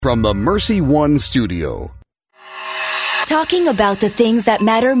From the Mercy One studio. Talking about the things that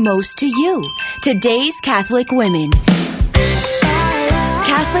matter most to you. Today's Catholic Women.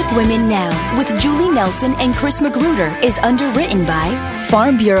 Catholic Women Now with Julie Nelson and Chris Magruder is underwritten by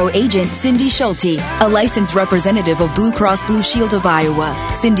Farm Bureau agent Cindy Schulte, a licensed representative of Blue Cross Blue Shield of Iowa,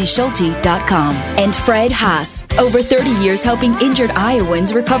 cindyschulte.com, and Fred Haas, over 30 years helping injured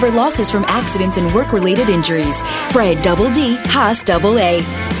Iowans recover losses from accidents and work-related injuries. Fred Double D, Haas Double A.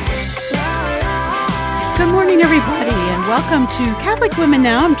 Good morning, everybody, and welcome to Catholic Women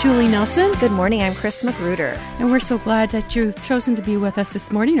Now. I'm Julie Nelson. Good morning. I'm Chris Magruder. And we're so glad that you've chosen to be with us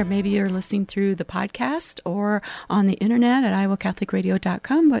this morning, or maybe you're listening through the podcast or on the internet at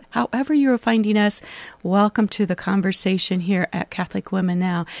iowacatholicradio.com. But however you're finding us, welcome to the conversation here at Catholic Women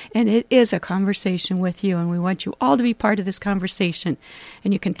Now. And it is a conversation with you, and we want you all to be part of this conversation.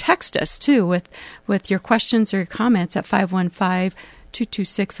 And you can text us, too, with your questions or your comments at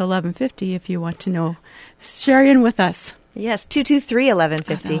 515-226-1150 if you want to know. Sharing with us. Yes,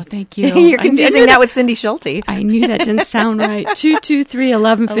 223-1150. Oh, thank you. You're confusing that with Cindy Schulte. I knew that didn't sound right.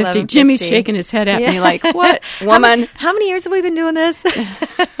 223-1150. Jimmy's shaking his head at me like, what, woman? How many years have we been doing this?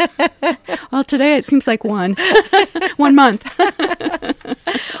 Well, today it seems like 1 month.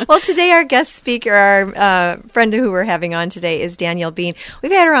 Well, today our guest speaker, our friend who we're having on today is Danielle Bean.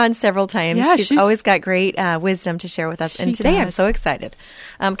 We've had her on several times. Yeah, she's always got great wisdom to share with us. And today I'm so excited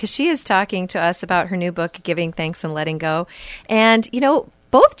because she is talking to us about her new book, Giving Thanks and Letting Go. And, you know,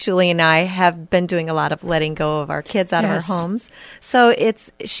 both Julie and I have been doing a lot of letting go of our kids out of our homes. So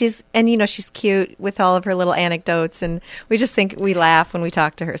she's cute with all of her little anecdotes, and we just think we laugh when we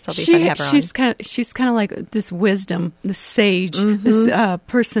talk to her. So it'll be fun to have her on. She's kind of like this wisdom, this sage, this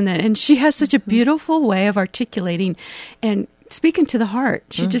person and she has such a beautiful way of articulating and speaking to the heart.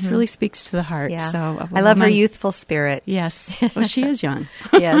 She just really speaks to the heart. Yeah. So I love her youthful spirit. Yes. Well, she is young.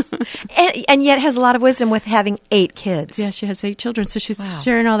 Yes. And yet has a lot of wisdom with having 8 kids. Yeah, she has 8 children. So she's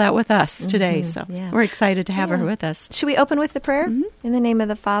sharing all that with us today. So we're excited to have her with us. Should we open with the prayer? In the name of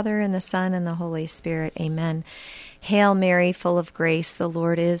the Father, and the Son, and the Holy Spirit. Amen. Hail Mary, full of grace, the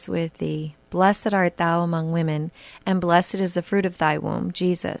Lord is with thee. Blessed art thou among women, and blessed is the fruit of thy womb,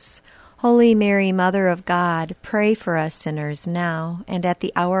 Jesus. Holy Mary, Mother of God, pray for us sinners now and at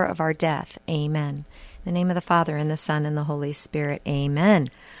the hour of our death. Amen. In the name of the Father, and the Son, and the Holy Spirit. Amen.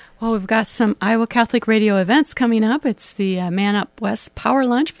 Well, we've got some Iowa Catholic Radio events coming up. It's the Man Up West Power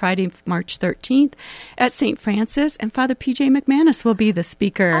Lunch, Friday, March 13th at St. Francis, and Father P.J. McManus will be the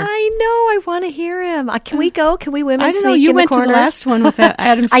speaker. I know. I want to hear him. Can we go? Can we women I don't sneak know. You in went the corner? To the last one with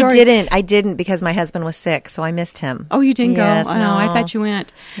Adam Story. I didn't because my husband was sick, so I missed him. Oh, you didn't Yes, go? Oh, no, I thought you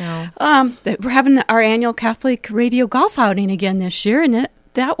went. No. We're having our annual Catholic Radio golf outing again this year, and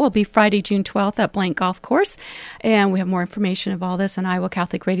that will be Friday, June 12th at Blank Golf Course. And we have more information of all this on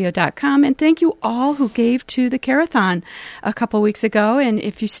iowacatholicradio.com. And thank you all who gave to the Carathon a couple weeks ago. And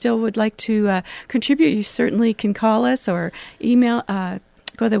if you still would like to contribute, you certainly can call us or email. Go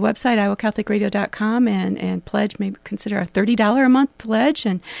to the website, iowacatholicradio.com, and pledge. Maybe consider a $30 a month pledge.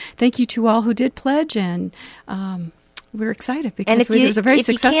 And thank you to all who did pledge. And we're excited because it was a very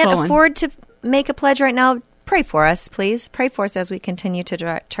successful one. If you can't afford to make a pledge right now, pray for us, please. Pray for us as we continue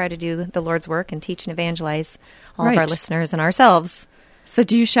to try to do the Lord's work and teach and evangelize all of our listeners and ourselves. So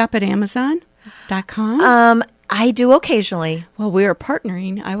do you shop at Amazon.com? I do occasionally. Well, we are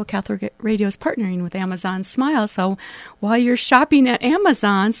partnering. Iowa Catholic Radio is partnering with Amazon Smile. So while you're shopping at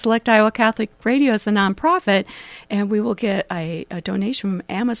Amazon, select Iowa Catholic Radio as a nonprofit, and we will get a donation from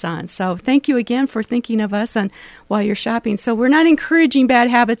Amazon. So thank you again for thinking of us and while you're shopping. So we're not encouraging bad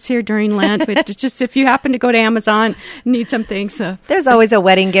habits here during Lent, but it's just if you happen to go to Amazon, need something. So there's always a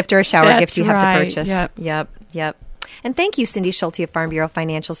wedding gift or a shower gift you have to purchase. Yep. And thank you, Cindy Schulte of Farm Bureau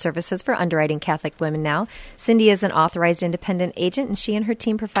Financial Services, for underwriting Catholic Women Now. Cindy is an authorized independent agent, and she and her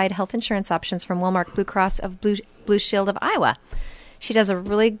team provide health insurance options from Wellmark Blue Cross of Blue Shield of Iowa. She does a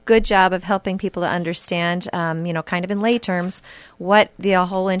really good job of helping people to understand, kind of in lay terms, what the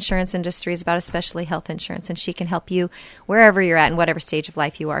whole insurance industry is about, especially health insurance. And she can help you wherever you're at and whatever stage of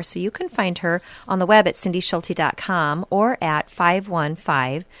life you are. So you can find her on the web at cindyschulte.com or at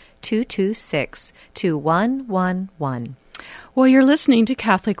 515-226-2111. Well, you're listening to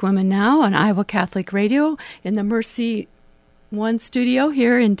Catholic Women Now on Iowa Catholic Radio in the Mercy One studio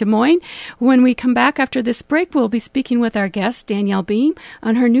here in Des Moines. When we come back after this break, we'll be speaking with our guest, Danielle Bean,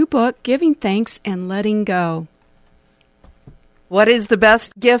 on her new book, Giving Thanks and Letting Go. What is the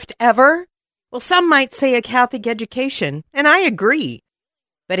best gift ever? Well, some might say a Catholic education, and I agree.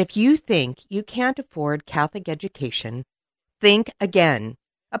 But if you think you can't afford Catholic education, think again.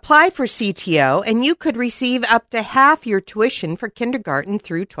 Apply for CTO, and you could receive up to half your tuition for kindergarten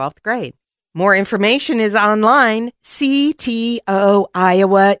through 12th grade. More information is online,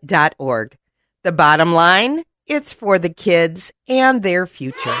 ctoiowa.org. The bottom line, it's for the kids and their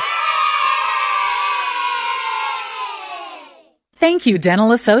future. Thank you,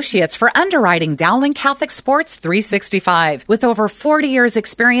 Dental Associates, for underwriting Dowling Catholic Sports 365. With over 40 years'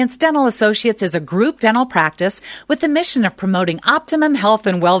 experience, Dental Associates is a group dental practice with the mission of promoting optimum health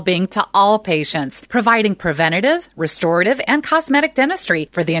and well-being to all patients, providing preventative, restorative, and cosmetic dentistry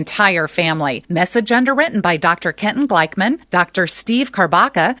for the entire family. Message underwritten by Dr. Kenton Gleichman, Dr. Steve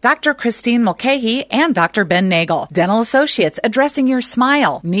Karbaka, Dr. Christine Mulcahy, and Dr. Ben Nagel. Dental Associates, addressing your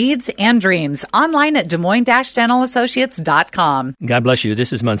smile, needs, and dreams. Online at DesMoines-DentalAssociates.com. God bless you.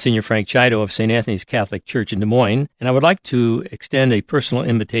 This is Monsignor Frank Chido of St. Anthony's Catholic Church in Des Moines, and I would like to extend a personal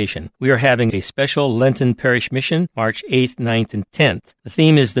invitation. We are having a special Lenten parish mission, March 8th, 9th, and 10th. The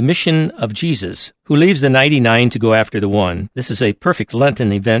theme is the mission of Jesus, who leaves the 99 to go after the one. This is a perfect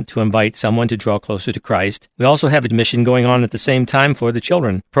Lenten event to invite someone to draw closer to Christ. We also have a mission going on at the same time for the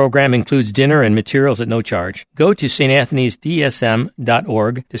children. Program includes dinner and materials at no charge. Go to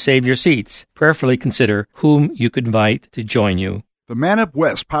StAnthony'sDSM.org to save your seats. Prayerfully consider whom you could invite to join you. The Man Up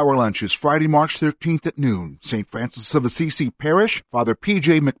West Power Lunch is Friday, March 13th at noon. St. Francis of Assisi Parish, Father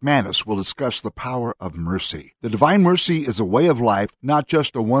P.J. McManus will discuss the power of mercy. The Divine Mercy is a way of life, not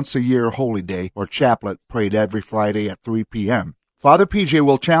just a once-a-year holy day or chaplet prayed every Friday at 3 p.m. Father P.J.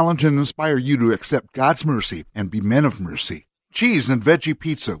 will challenge and inspire you to accept God's mercy and be men of mercy. Cheese and veggie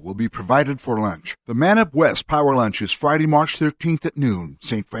pizza will be provided for lunch. The Man Up West Power Lunch is Friday, March 13th at noon.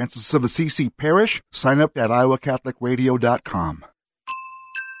 St. Francis of Assisi Parish. Sign up at iowacatholicradio.com.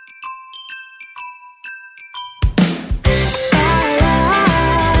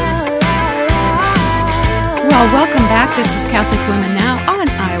 Well, welcome back. This is Catholic Women Now on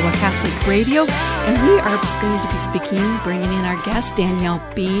Iowa Catholic Radio, and we are going to be bringing in our guest, Danielle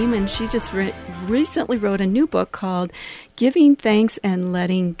Beam, and she just recently wrote a new book called Giving Thanks and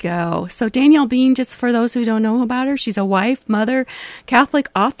Letting Go. So Danielle Beam, just for those who don't know about her, she's a wife, mother, Catholic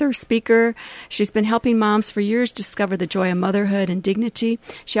author, speaker. She's been helping moms for years discover the joy of motherhood and dignity.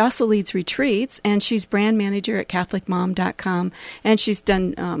 She also leads retreats, and she's brand manager at CatholicMom.com, and she's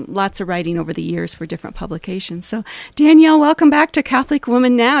done lots of writing over the years for different publications. So Danielle, welcome back to Catholic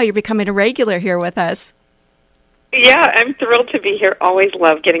Woman Now. You're becoming a regular here with us. Yeah, I'm thrilled to be here. Always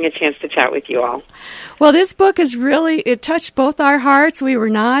love getting a chance to chat with you all. Well, this book is really, it touched both our hearts. We were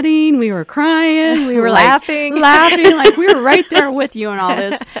nodding, we were crying, we were laughing, like we were right there with you and all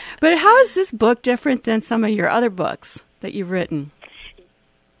this. But how is this book different than some of your other books that you've written?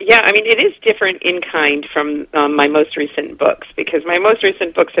 Yeah, I mean, it is different in kind from my most recent books, because my most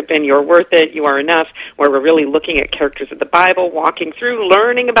recent books have been You're Worth It, You Are Enough, where we're really looking at characters of the Bible, walking through,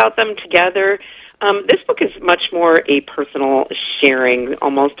 learning about them together. This book is much more a personal sharing,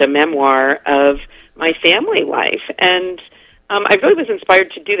 almost a memoir of my family life. And I really was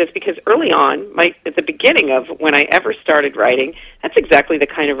inspired to do this because early on, at the beginning of when I ever started writing, that's exactly the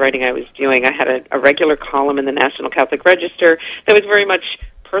kind of writing I was doing. I had a regular column in the National Catholic Register that was very much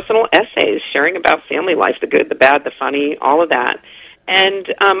personal essays, sharing about family life, the good, the bad, the funny, all of that.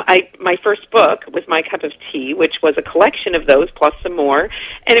 And my first book was My Cup of Tea, which was a collection of those plus some more,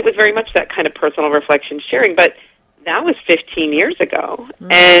 and it was very much that kind of personal reflection sharing. But that was 15 years ago,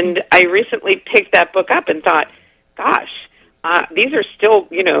 and I recently picked that book up and thought, gosh, these are still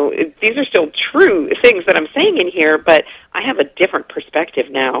true things that I'm saying in here, but I have a different perspective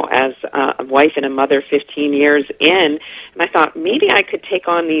now as a wife and a mother 15 years in, and I thought maybe I could take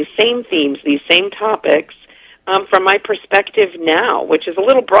on these same themes, these same topics, from my perspective now, which is a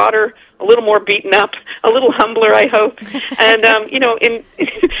little broader, a little more beaten up, a little humbler, I hope, and the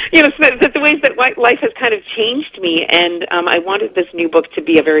ways that life has kind of changed me. And I wanted this new book to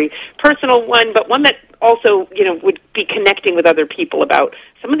be a very personal one, but one that also, would be connecting with other people about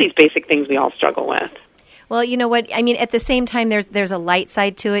some of these basic things we all struggle with. Well, you know what? I mean, at the same time, there's a light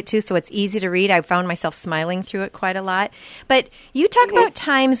side to it, too, so it's easy to read. I found myself smiling through it quite a lot. But you talk about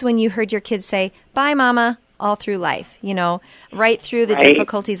times when you heard your kids say, "Bye, Mama," all through life, right through the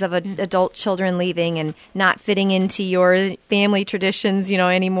difficulties of adult children leaving and not fitting into your family traditions,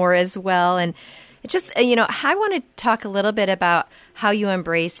 anymore as well. And it just, I want to talk a little bit about how you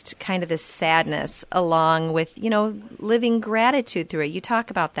embraced kind of this sadness along with, living gratitude through it. You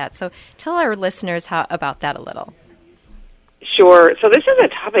talk about that. So tell our listeners about that a little. Sure. So this is a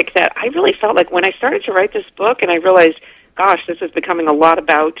topic that I really felt like when I started to write this book and I realized, gosh, this is becoming a lot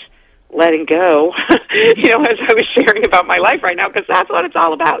about letting go, as I was sharing about my life right now, because that's what it's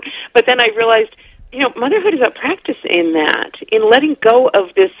all about. But then I realized motherhood is a practice in that, in letting go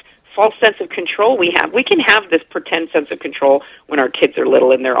of this false sense of control we have. We can have this pretend sense of control when our kids are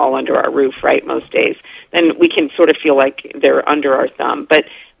little and they're all under our roof, right, most days. Then we can sort of feel like they're under our thumb. But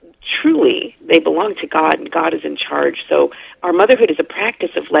truly, they belong to God, and God is in charge. So our motherhood is a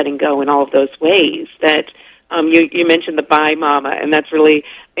practice of letting go in all of those ways that you mentioned the bye mama, and that's really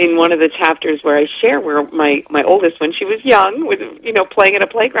in one of the chapters where I share where my oldest, when she was young, was playing at a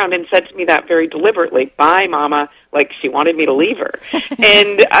playground and said to me that very deliberately, bye mama, like she wanted me to leave her.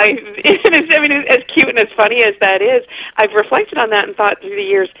 And as cute and as funny as that is, I've reflected on that and thought through the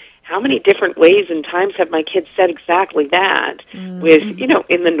years, how many different ways and times have my kids said exactly that with,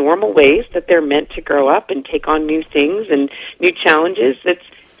 in the normal ways that they're meant to grow up and take on new things and new challenges. That's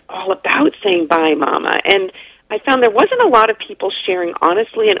all about saying bye, mama. And I found there wasn't a lot of people sharing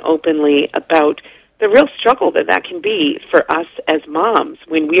honestly and openly about the real struggle that can be for us as moms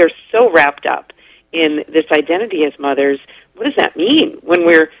when we are so wrapped up in this identity as mothers. What does that mean when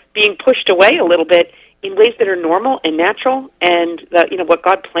we're being pushed away a little bit in ways that are normal and natural, and that, what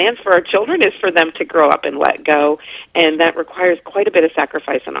God plans for our children is for them to grow up and let go, and that requires quite a bit of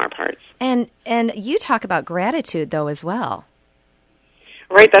sacrifice on our parts. And you talk about gratitude, though, as well.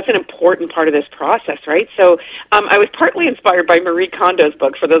 Right, that's an important part of this process, right? So I was partly inspired by Marie Kondo's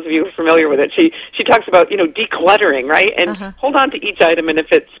book, for those of you who are familiar with it. She talks about, decluttering, right? And hold on to each item, and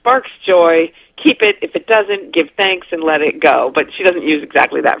if it sparks joy, keep it. If it doesn't, give thanks and let it go. But she doesn't use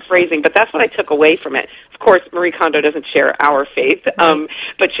exactly that phrasing, but that's what I took away from it. Of course, Marie Kondo doesn't share our faith,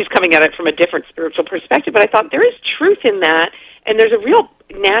 but she's coming at it from a different spiritual perspective. But I thought there is truth in that, and there's a real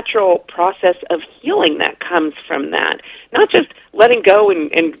natural process of healing that comes from that. Not just letting go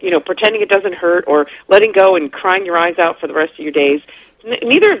and pretending it doesn't hurt, or letting go and crying your eyes out for the rest of your days.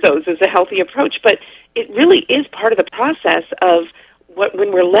 Neither of those is a healthy approach, but it really is part of the process of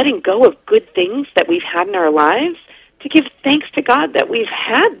when we're letting go of good things that we've had in our lives, to give thanks to God that we've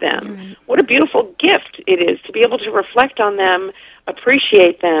had them. Mm-hmm. What a beautiful gift it is to be able to reflect on them,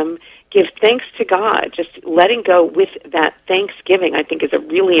 appreciate them, give thanks to God. Just letting go with that thanksgiving, I think, is a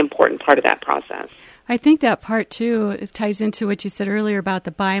really important part of that process. I think that part, too, it ties into what you said earlier about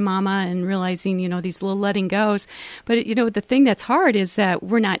the bye mama and realizing, these little letting goes. But, the thing that's hard is that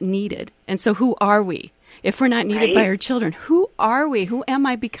we're not needed. And so who are we? If we're not needed by our children, who are we? Who am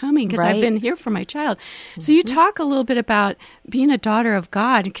I becoming? Because I've been here for my child. So you talk a little bit about being a daughter of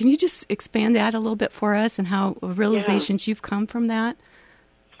God. Can you just expand that a little bit for us and how realizations you've come from that?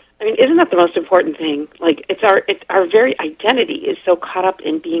 I mean, isn't that the most important thing? Like, it's our very identity is so caught up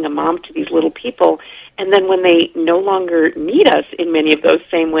in being a mom to these little people, and then when they no longer need us in many of those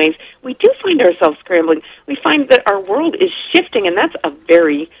same ways, we do find ourselves scrambling. We find that our world is shifting, and that's a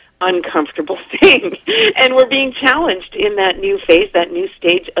very uncomfortable thing. And we're being challenged in that new phase, that new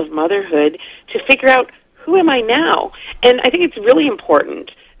stage of motherhood, to figure out, who am I now? And I think it's really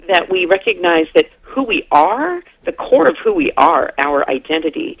important that we recognize that who we are, the core of who we are, our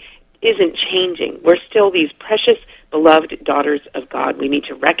identity, isn't changing. We're still these precious, beloved daughters of God. We need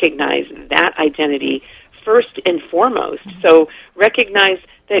to recognize that identity first and foremost. So recognize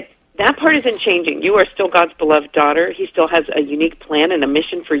that part isn't changing. You are still God's beloved daughter. He still has a unique plan and a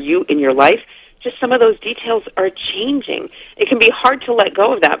mission for you in your life. Just some of those details are changing. It can be hard to let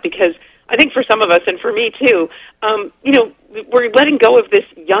go of that because I think for some of us, and for me too, we're letting go of this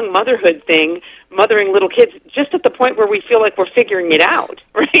young motherhood thing, mothering little kids, just at the point where we feel like we're figuring it out,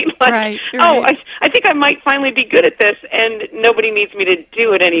 right? Like, I think I might finally be good at this, and nobody needs me to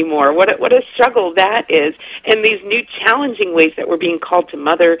do it anymore. What a struggle that is. And these new challenging ways that we're being called to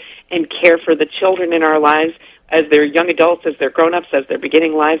mother and care for the children in our lives, as they're young adults, as they're grown-ups, as they're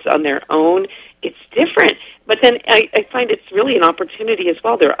beginning lives on their own, it's different. But then I find it's really an opportunity as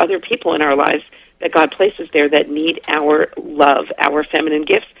well. There are other people in our lives that God places there that need our love, our feminine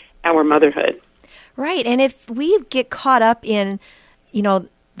gifts, our motherhood. Right. And if we get caught up in,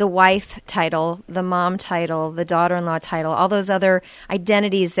 the wife title, the mom title, the daughter-in-law title, all those other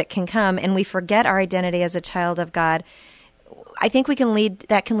identities that can come, and we forget our identity as a child of God, I think that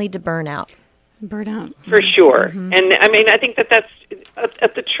can lead to burnout. Burnout. For sure. Mm-hmm. And I mean, I think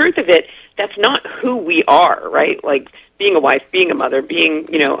that's the truth of it. That's not who we are, right? Like being a wife, being a mother, being,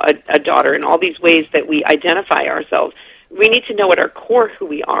 a daughter, and all these ways that we identify ourselves. We need to know at our core who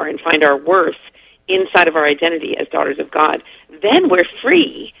we are and find our worth inside of our identity as daughters of God. Then we're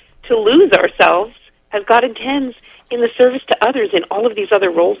free to lose ourselves as God intends in the service to others in all of these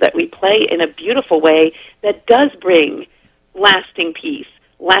other roles that we play in a beautiful way that does bring lasting peace,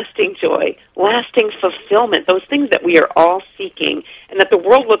 lasting joy, lasting fulfillment, those things that we are all seeking, and that the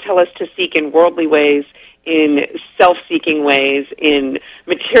world will tell us to seek in worldly ways, in self-seeking ways, in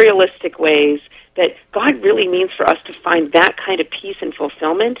materialistic ways. that God really means for us to find that kind of peace and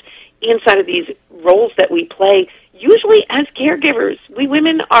fulfillment inside of these roles that we play, usually as caregivers. We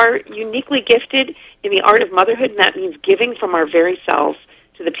women are uniquely gifted in the art of motherhood, and that means giving from our very selves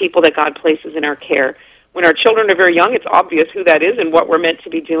to the people that God places in our care. When our children are very young, it's obvious who that is and what we're meant to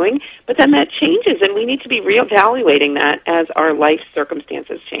be doing, but then that changes, and we need to be reevaluating that as our life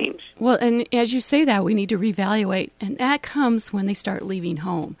circumstances change. Well, and as you say that, we need to reevaluate, and that comes when they start leaving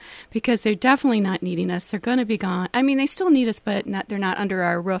home, because they're definitely not needing us. They're going to be gone. I mean, they still need us, but they're not under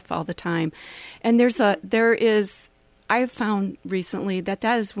our roof all the time. And I've found recently that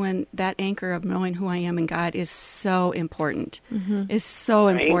is when that anchor of knowing who I am in God is so important. Is so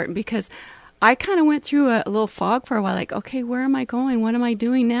important, because I kind of went through a little fog for a while, like, okay, where am I going? What am I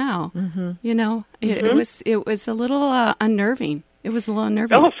doing now? You know, it was a little unnerving. It was a little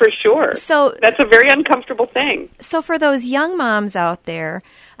unnerving. Oh, for sure. So that's a very uncomfortable thing. So for those young moms out there,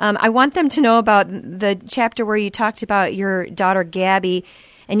 I want them to know about the chapter where you talked about your daughter, Gabby,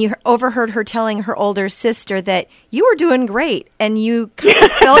 and you overheard her telling her older sister that you were doing great and you kind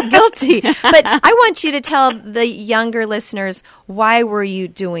of felt guilty. But I want you to tell the younger listeners, why were you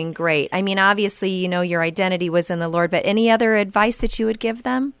doing great? I mean, obviously, you know, your identity was in the Lord, but any other advice that you would give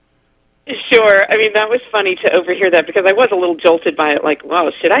them? Sure. I mean, that was funny to overhear that, because I was a little jolted by it, like,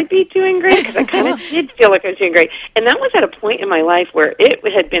 wow, should I be doing great? Because I kind of did feel like I was doing great. And that was at a point in my life where it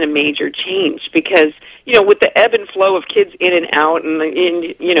had been a major change, because, you know, with the ebb and flow of kids in and out,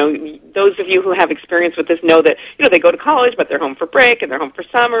 and you know, those of you who have experience with this know that, you know, they go to college, but they're home for break, and they're home for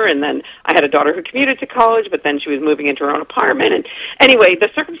summer, and then I had a daughter who commuted to college, but then she was moving into her own apartment. And anyway, the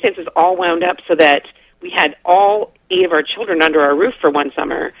circumstances all wound up so that we had all 8 of our children under our roof for one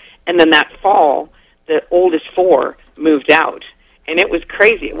summer. And then that fall, the oldest 4 moved out. And it was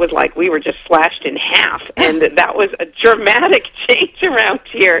crazy. It was like we were just slashed in half. And that was a dramatic change around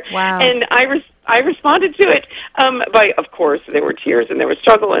here. Wow. And I responded to it by, of course, there were tears and there was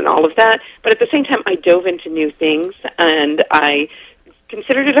struggle and all of that. But at the same time, I dove into new things, and I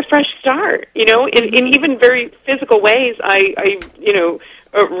considered it a fresh start. You know, in even very physical ways, I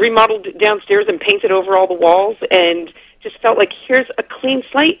remodeled downstairs and painted over all the walls, and just felt like, here's a clean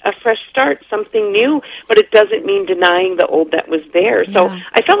slate, a fresh start, something new, but it doesn't mean denying the old that was there. Yeah. So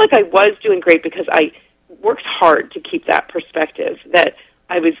I felt like I was doing great because I worked hard to keep that perspective, that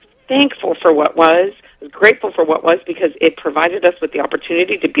I was thankful for what was, I was grateful for what was, because it provided us with the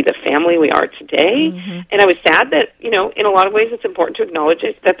opportunity to be the family we are today. And I was sad that, you know, in a lot of ways it's important to acknowledge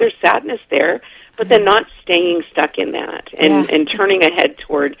it, that there's sadness there, but then not staying stuck in that and turning ahead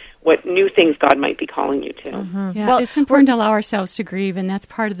toward what new things God might be calling you to. Yeah, well, it's important to allow ourselves to grieve, and that's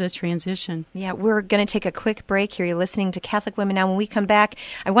part of the transition. Yeah, we're going to take a quick break here. You're listening to Catholic Women Now. When we come back,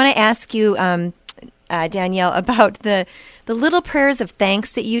 I want to ask you, Danielle, about the little prayers of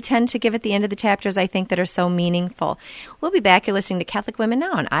thanks that you tend to give at the end of the chapters, I think, that are so meaningful. We'll be back. You're listening to Catholic Women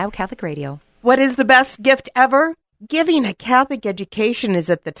Now on Iowa Catholic Radio. What is the best gift ever? Giving a Catholic education is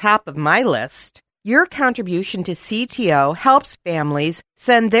at the top of my list. Your contribution to CTO helps families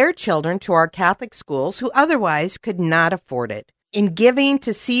send their children to our Catholic schools who otherwise could not afford it. In giving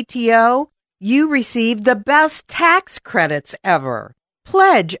to CTO, you receive the best tax credits ever.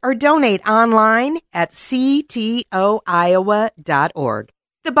 Pledge or donate online at ctoiowa.org.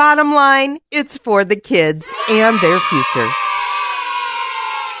 The bottom line, it's for the kids and their future.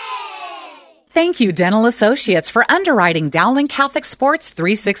 Thank you, Dental Associates, for underwriting Dowling Catholic Sports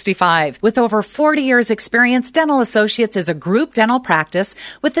 365. With over 40 years' experience, Dental Associates is a group dental practice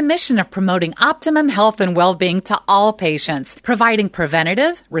with the mission of promoting optimum health and well-being to all patients, providing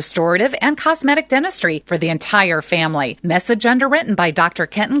preventative, restorative, and cosmetic dentistry for the entire family. Message underwritten by Dr.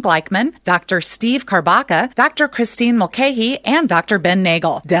 Kenton Gleichman, Dr. Steve Karbaka, Dr. Christine Mulcahy, and Dr. Ben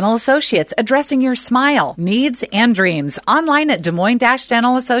Nagel. Dental Associates, addressing your smile, needs, and dreams. Online at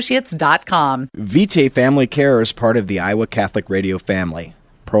DesMoines-DentalAssociates.com. Vitae Family Care is part of the Iowa Catholic Radio family.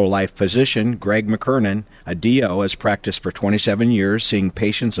 Pro-life physician Greg McKernan, a DO, has practiced for 27 years, seeing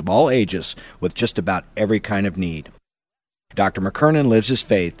patients of all ages with just about every kind of need. Dr. McKernan lives his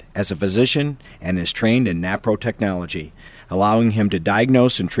faith as a physician and is trained in NAPRO technology, allowing him to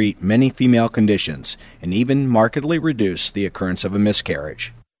diagnose and treat many female conditions and even markedly reduce the occurrence of a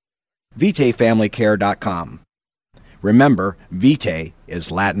miscarriage. VitaeFamilyCare.com. Remember, Vitae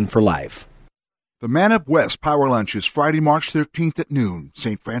is Latin for life. The Man Up West Power Lunch is Friday, March 13th at noon.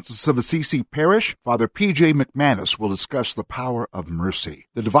 St. Francis of Assisi Parish, Father P.J. McManus will discuss the power of mercy.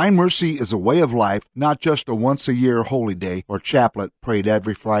 The Divine Mercy is a way of life, not just a once-a-year holy day or chaplet prayed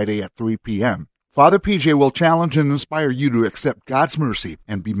every Friday at 3 p.m. Father P.J. will challenge and inspire you to accept God's mercy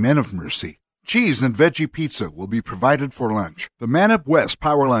and be men of mercy. Cheese and veggie pizza will be provided for lunch. The Man Up West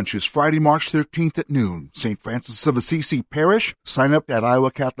Power Lunch is Friday, March 13th at noon. St. Francis of Assisi Parish. Sign up at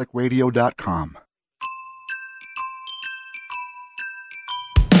iowacatholicradio.com.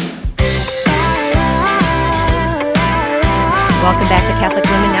 Welcome back to Catholic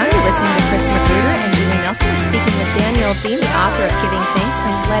Women Now. You're listening to Chris Magruder and Julie Nelson. We're speaking with Danielle Bean, the author of Giving Thanks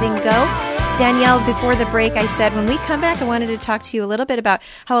and Letting Go. Danielle, before the break, I said when we come back, I wanted to talk to you a little bit about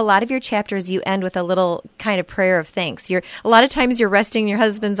how a lot of your chapters you end with a little kind of prayer of thanks. A lot of times you're resting in your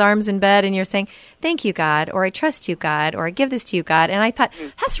husband's arms in bed and you're saying, "Thank you, God," or "I trust you, God," or "I give this to you, God." And I thought,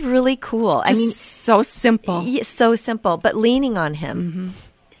 that's really cool. So simple. So simple, but leaning on Him.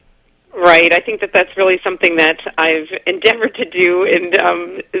 Mm-hmm. Right. I think that's really something that I've endeavored to do,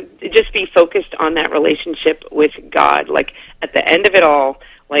 and just be focused on that relationship with God. Like at the end of it all,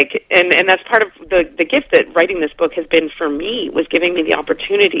 and that's part of the gift that writing this book has been for me, was giving me the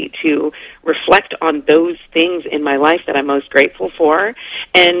opportunity to reflect on those things in my life that I'm most grateful for,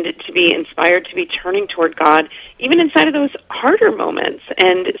 and to be inspired to be turning toward God even inside of those harder moments,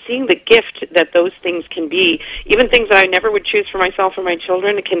 and seeing the gift that those things can be. Even things that I never would choose for myself or my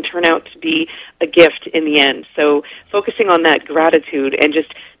children can turn out to be a gift in the end. So focusing on that gratitude, and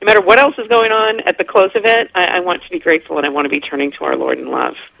just no matter what else is going on at the close of it, I want to be grateful, and I want to be turning to our Lord in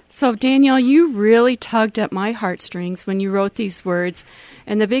love. So, Danielle, you really tugged at my heartstrings when you wrote these words.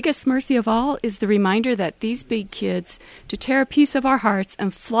 And the biggest mercy of all is the reminder that these big kids, to tear a piece of our hearts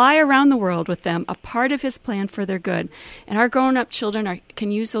and fly around the world with them, a part of His plan for their good. And our grown-up children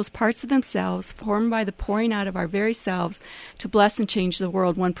can use those parts of themselves, formed by the pouring out of our very selves, to bless and change the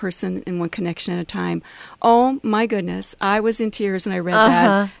world, one person and one connection at a time. Oh, my goodness. I was in tears when I read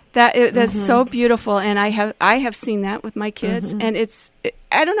that. That's so beautiful, and I have seen that with my kids, and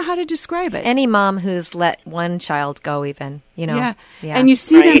I don't know how to describe it. Any mom who's let one child go, even, Yeah. And you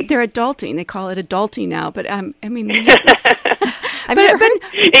see them, they're adulting. They call it adulting now, but it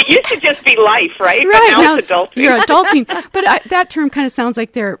used to just be life, right? Right, but now it's adulting. You're adulting, but that term kind of sounds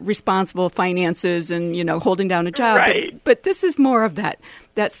like they're responsible finances and, holding down a job. Right. But this is more of that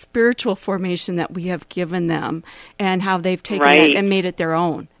spiritual formation that we have given them, and how they've taken it and made it their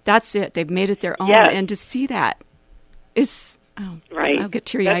own. That's it. They've made it their own. Yes. And to see that is, I'll get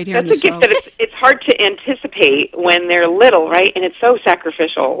teary-eyed here. That's a gift that it's hard to anticipate when they're little, right? And it's so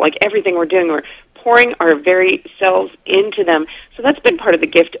sacrificial. Like everything we're doing, we're pouring our very selves into them. So that's been part of the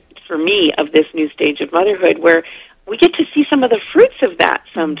gift for me of this new stage of motherhood, where we get to see some of the fruits of that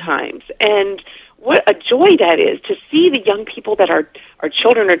sometimes. And what a joy that is to see the young people that our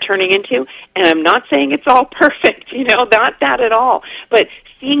children are turning into. And I'm not saying it's all perfect, not that at all. But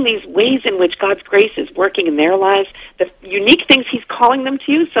seeing these ways in which God's grace is working in their lives, the unique things He's calling them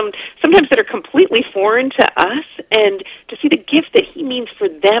to, sometimes that are completely foreign to us, and to see the gift that He means for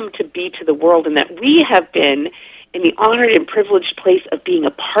them to be to the world, and that we have been in the honored and privileged place of being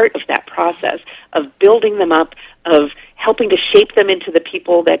a part of that process, of building them up, of helping to shape them into the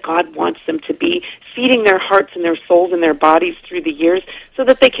people that God wants them to be, feeding their hearts and their souls and their bodies through the years so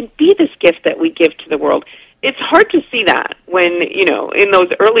that they can be this gift that we give to the world. It's hard to see that when, in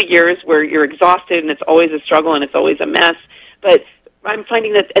those early years where you're exhausted and it's always a struggle and it's always a mess. But I'm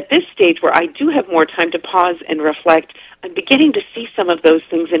finding that at this stage where I do have more time to pause and reflect, I'm beginning to see some of those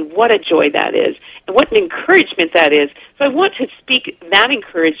things, and what a joy that is, and what an encouragement that is. So I want to speak that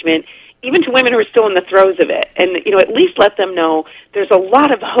encouragement even to women who are still in the throes of it, and at least let them know there's a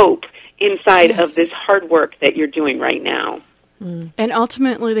lot of hope inside of this hard work that you're doing right now. And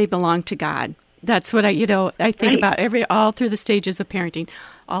ultimately, they belong to God. That's what I think about all through the stages of parenting.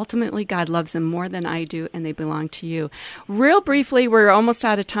 Ultimately, God loves them more than I do, and they belong to you. Real briefly, we're almost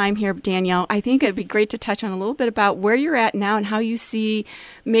out of time here, Danielle. I think it'd be great to touch on a little bit about where you're at now and how you see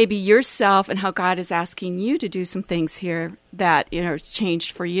maybe yourself and how God is asking you to do some things here that,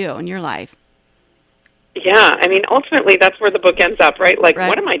 changed for you in your life. Yeah, ultimately, that's where the book ends up, right? What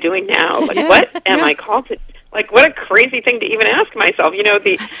am I doing now? What am I called to? What a crazy thing to even ask myself. A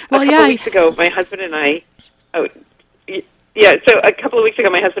couple of weeks ago, my husband and I... so a couple of weeks ago,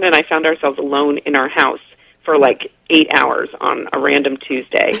 my husband and I found ourselves alone in our house for 8 hours on a random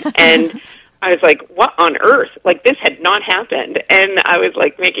Tuesday. And I was like, what on earth? This had not happened. And I was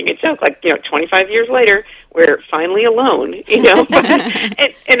making a joke, 25 years later, we're finally alone, and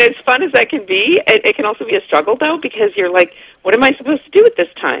as fun as that can be, it can also be a struggle, though, because you're like, what am I supposed to do at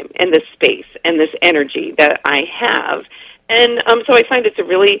this time and this space and this energy that I have? And so I find it's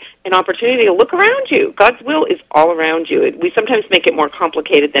an opportunity to look around you. God's will is all around you. We sometimes make it more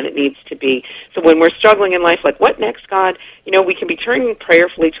complicated than it needs to be. So when we're struggling in life, what next, God? We can be turning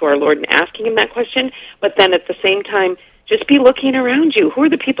prayerfully to our Lord and asking Him that question, but then at the same time, just be looking around you. Who are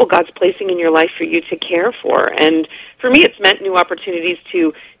the people God's placing in your life for you to care for? And for me, it's meant new opportunities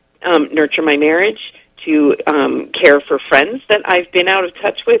to nurture my marriage, to care for friends that I've been out of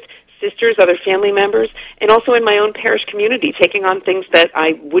touch with, sisters, other family members, and also in my own parish community, taking on things that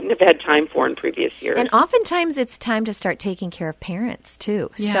I wouldn't have had time for in previous years. And oftentimes it's time to start taking care of parents, too.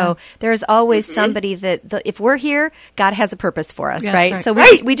 Yeah. So there's always somebody that, if we're here, God has a purpose for us, That's right? So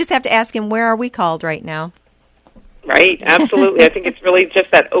we just have to ask him, where are we called right now? Right, absolutely. I think it's really just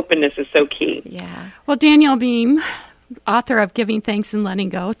that openness is so key. Yeah. Well, Danielle Beam, author of Giving Thanks and Letting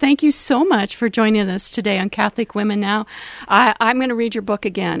Go, thank you so much for joining us today on Catholic Women Now. I'm going to read your book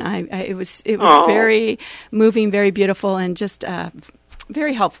again. It was very moving, very beautiful, and just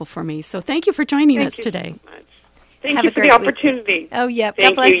very helpful for me. So thank you for joining us today. So much. Thank you for the opportunity. Oh, yeah.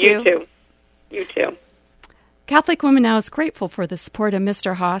 Thank God bless you. You too. You too. Catholic Women Now is grateful for the support of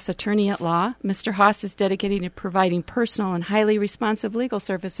Mr. Haas, attorney at law. Mr. Haas is dedicated to providing personal and highly responsive legal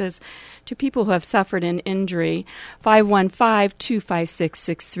services to people who have suffered an injury.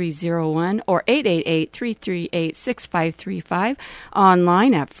 515-256-6301 or 888-338-6535.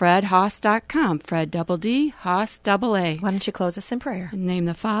 Online at fredhaas.com. Fred double D, Haas double A. Why don't you close us in prayer? In the name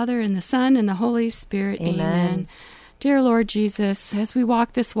of the Father, and the Son, and the Holy Spirit. Amen. Dear Lord Jesus, as we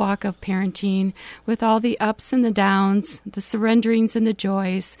walk this walk of parenting with all the ups and the downs, the surrenderings and the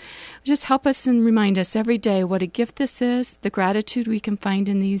joys, just help us and remind us every day what a gift this is, the gratitude we can find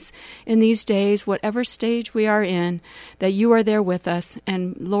in these days, whatever stage we are in, that you are there with us.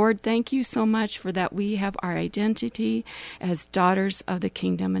 And Lord, thank you so much for that we have our identity as daughters of the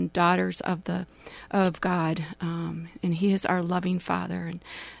kingdom and daughters of God, and He is our loving Father.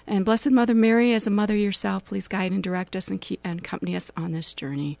 And Blessed Mother Mary, as a mother yourself, please guide and direct us and accompany us on this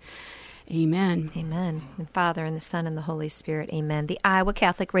journey. Amen. Amen. And Father, and the Son, and the Holy Spirit. Amen. The Iowa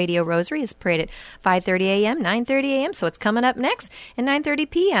Catholic Radio Rosary is prayed at 5:30 a.m., 9:30 a.m., so it's coming up next, and 9:30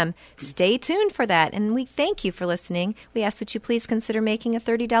 p.m. Stay tuned for that, and we thank you for listening. We ask that you please consider making a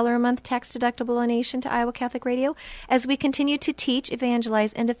 $30 a month tax-deductible donation to Iowa Catholic Radio as we continue to teach,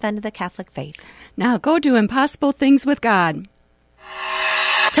 evangelize, and defend the Catholic faith. Now go do impossible things with God.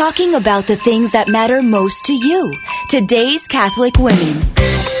 Talking about the things that matter most to you. Today's Catholic Women.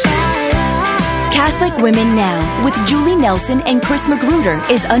 Catholic Women Now with Julie Nelson and Chris Magruder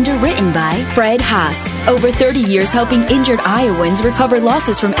is underwritten by Fred Haas. Over 30 years helping injured Iowans recover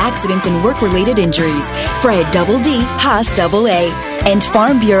losses from accidents and work-related injuries. Fred double D, Haas double A. And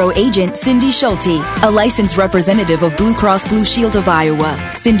Farm Bureau agent Cindy Schulte, a licensed representative of Blue Cross Blue Shield of Iowa.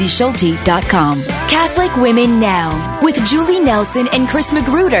 CindySchulte.com. Catholic Women Now with Julie Nelson and Chris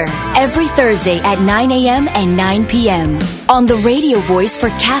Magruder every Thursday at 9 a.m. and 9 p.m. on the radio voice for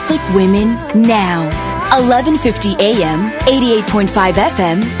Catholic Women Now. 1150 AM, 88.5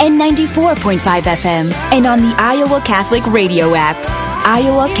 FM, and 94.5 FM, and on the Iowa Catholic Radio app.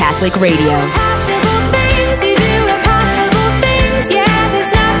 Iowa Catholic Radio.